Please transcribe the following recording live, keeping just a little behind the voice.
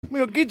We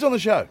got Gids on the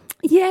show.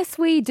 Yes,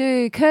 we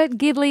do. Kurt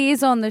Gidley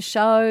is on the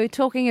show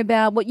talking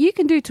about what you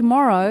can do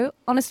tomorrow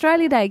on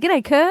Australia Day.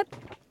 G'day, Kurt.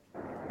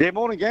 Yeah,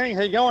 morning, gang.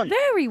 How you going?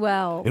 Very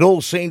well. It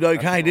all seemed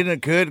okay, didn't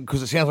it, Kurt?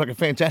 Because it sounds like a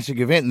fantastic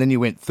event, and then you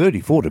went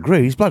 34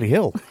 degrees. Bloody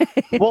hell.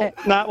 Well,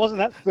 no, it wasn't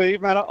that,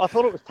 Steve, man. I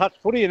thought it was touch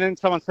footy, and then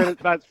someone said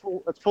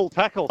it's full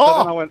tackle. So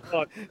then I went,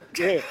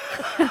 yeah.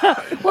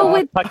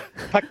 Well,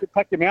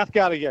 Pack your mouth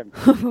guard again.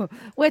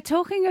 we're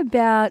talking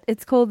about,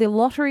 it's called the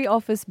Lottery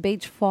Office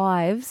Beach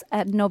Fives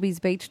at Nobby's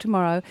Beach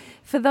tomorrow.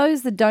 For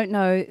those that don't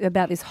know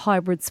about this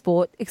hybrid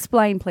sport,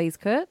 explain, please,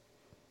 Kurt.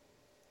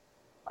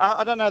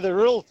 I don't know the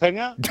rules,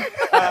 Tanya.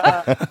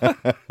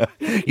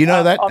 You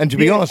know that? And to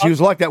be honest, he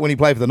was like that when he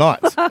played for the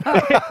Knights.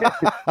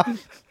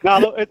 No,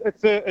 look,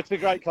 it's a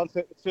great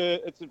concept.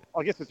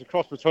 I guess it's a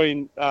cross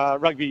between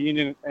rugby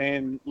union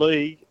and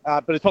league,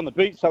 but it's on the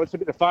beach, so it's a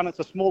bit of fun. It's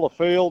a smaller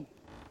field,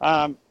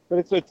 but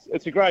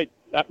it's a great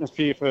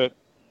atmosphere for,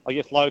 I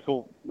guess,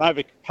 local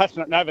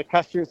passionate Nova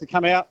customers to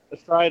come out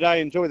Australia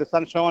Day, enjoy the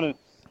sunshine, and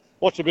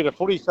watch a bit of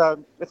footy.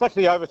 So it's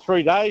actually over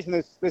 3 days, and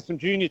there's some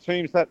junior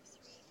teams that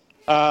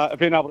have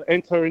been able to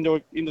enter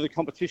into the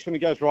competition. It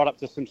goes right up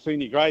to some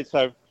senior grades.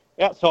 So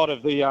outside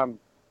of the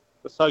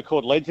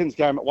so-called Legends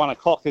game at 1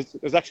 o'clock,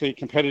 there's actually a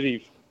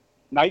competitive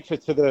nature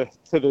to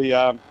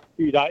the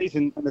few days,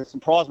 and there's some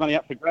prize money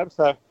up for grabs.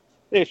 So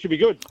yeah, it should be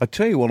good. I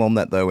tell you what, on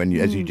that though, and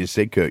as you just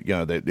said, Kurt,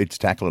 it's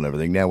tackle and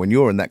everything. Now, when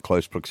you're in that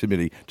close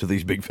proximity to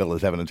these big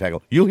fellas having a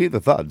tackle, you'll hear the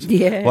thuds.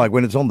 Yeah. Like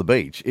when it's on the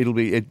beach, it's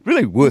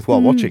really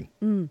worthwhile watching.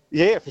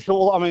 Yeah, for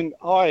sure. I mean,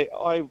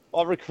 I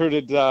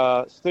recruited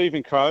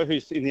Stephen Crow,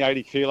 who's in the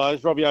 80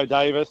 kilos, Robbie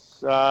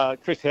O'Davis,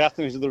 Chris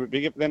Houston, who's a little bit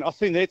bigger. But then I've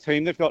seen their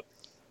team. They've got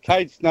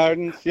Cade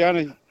Snowden,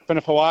 Fiona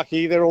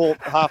Fenifawaki. They're all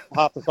half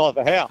the size of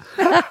the house.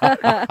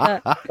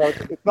 So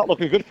it's not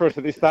looking good for us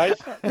at this stage.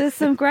 There's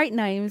some great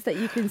names that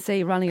you can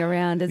see running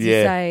around, as you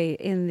say,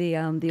 in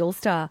the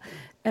All-Star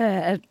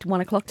at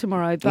 1 o'clock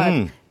tomorrow.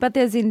 But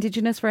there's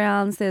Indigenous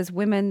rounds, there's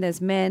women,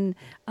 there's men.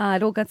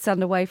 It all gets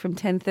underway from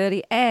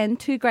 10:30, and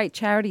 2 great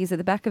charities at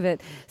the back of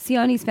it,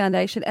 Sione's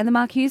Foundation and the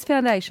Mark Hughes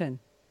Foundation.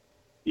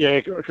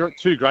 Yeah,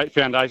 2 great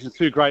foundations,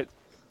 2 great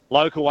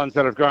local ones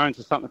that have grown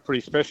to something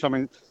pretty special. I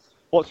mean,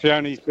 what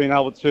Sione's been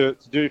able to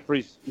do for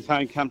his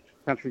home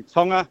country,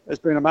 Tonga, has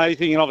been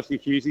amazing. And obviously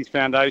Hughes'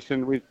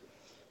 foundation with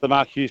the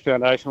Mark Hughes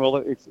Foundation,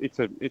 well,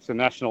 it's a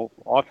national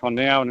icon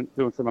now and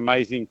doing some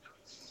amazing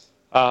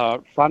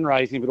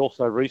fundraising, but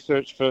also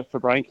research for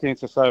brain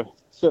cancer. So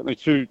certainly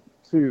two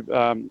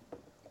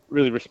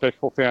really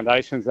respectful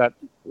foundations that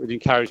would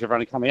encourage everyone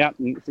to come out.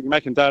 And if you can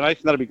make a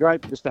donation, that'd be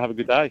great, just to have a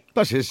good day.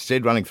 Plus, as I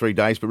said, running 3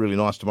 days, but really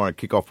nice tomorrow.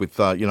 Kick off with,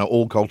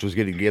 all cultures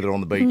getting together on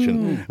the beach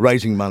and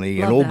raising money.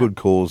 Love and all that. good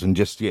cause. And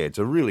just, it's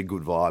a really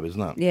good vibe,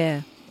 isn't it?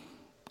 Yeah.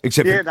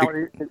 Except Yeah,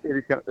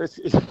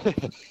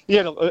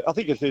 no, look, I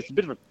think it's a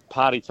bit of a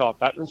party type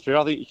atmosphere.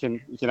 I think you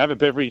can have a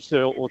beverage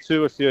or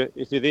two if you're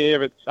there.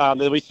 But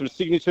there'll be some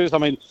signatures. I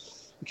mean,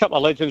 a couple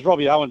of legends,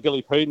 Robbie Owen,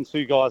 Billy Peden,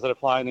 2 guys that are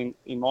playing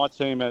in my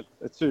team are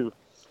 2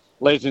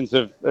 legends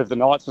of the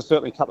Knights, and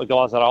certainly a couple of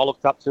guys that I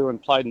looked up to and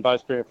played in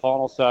both grand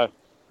finals. So,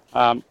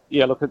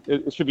 look,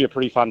 it should be a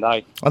pretty fun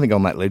day. I think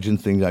on that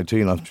legends thing, though, too,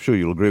 and I'm sure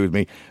you'll agree with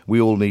me,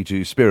 we all need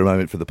to spare a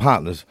moment for the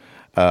partners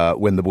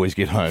when the boys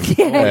get home.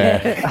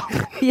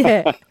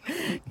 Yeah.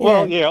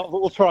 Well,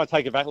 we'll try and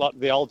take it back like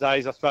the old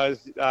days, I suppose.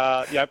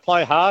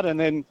 Play hard and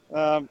then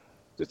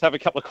just have a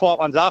couple of quiet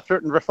ones after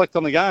it and reflect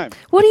on the game.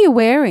 What are you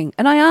wearing?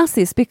 And I ask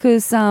this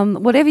because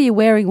whatever you're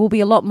wearing will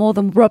be a lot more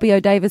than Robbie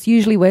O'Davis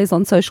usually wears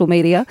on social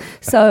media.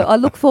 So I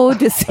look forward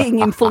to seeing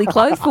him fully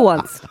clothed for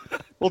once.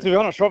 Well, to be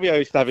honest, Robbie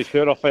used to have his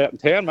shirt off out in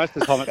town most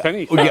of the time at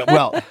Penny. So.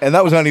 And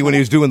that was only when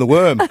he was doing the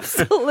worm.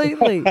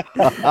 Absolutely.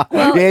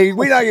 Yeah,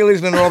 we know you're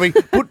listening, Robbie.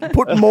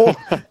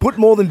 Put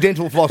more than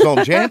dental floss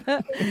on, champ.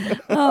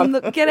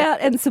 Look, get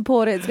out and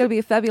support it. It's going to be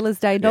a fabulous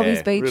day.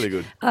 Nobby's Beach really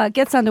good.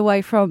 Gets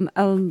underway from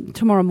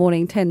tomorrow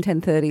morning,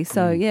 10:30.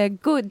 So,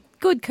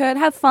 good, Kurt.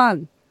 Have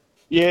fun.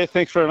 Yeah,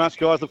 thanks very much,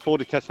 guys. Look forward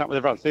to catching up with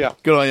everyone. See ya.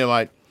 Good on you,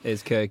 mate.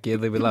 There's Kurt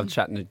Gidley. We love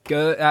chatting to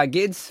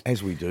Gids.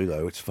 As we do,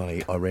 though, it's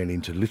funny. I ran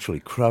into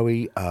literally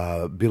Crowie,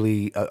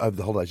 Billy over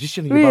the holidays. Just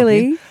sitting Really?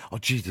 above him. Oh,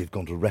 geez, they've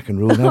gone to Rack and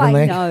Rule, haven't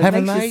they? I know.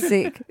 Haven't Makes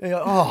they? you sick.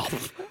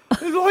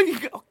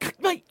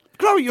 Mate,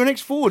 Crowie, you're an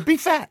ex-forward. Be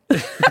fat.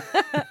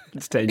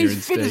 It's Tanya and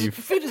He's Steve.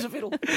 fit as a fiddle.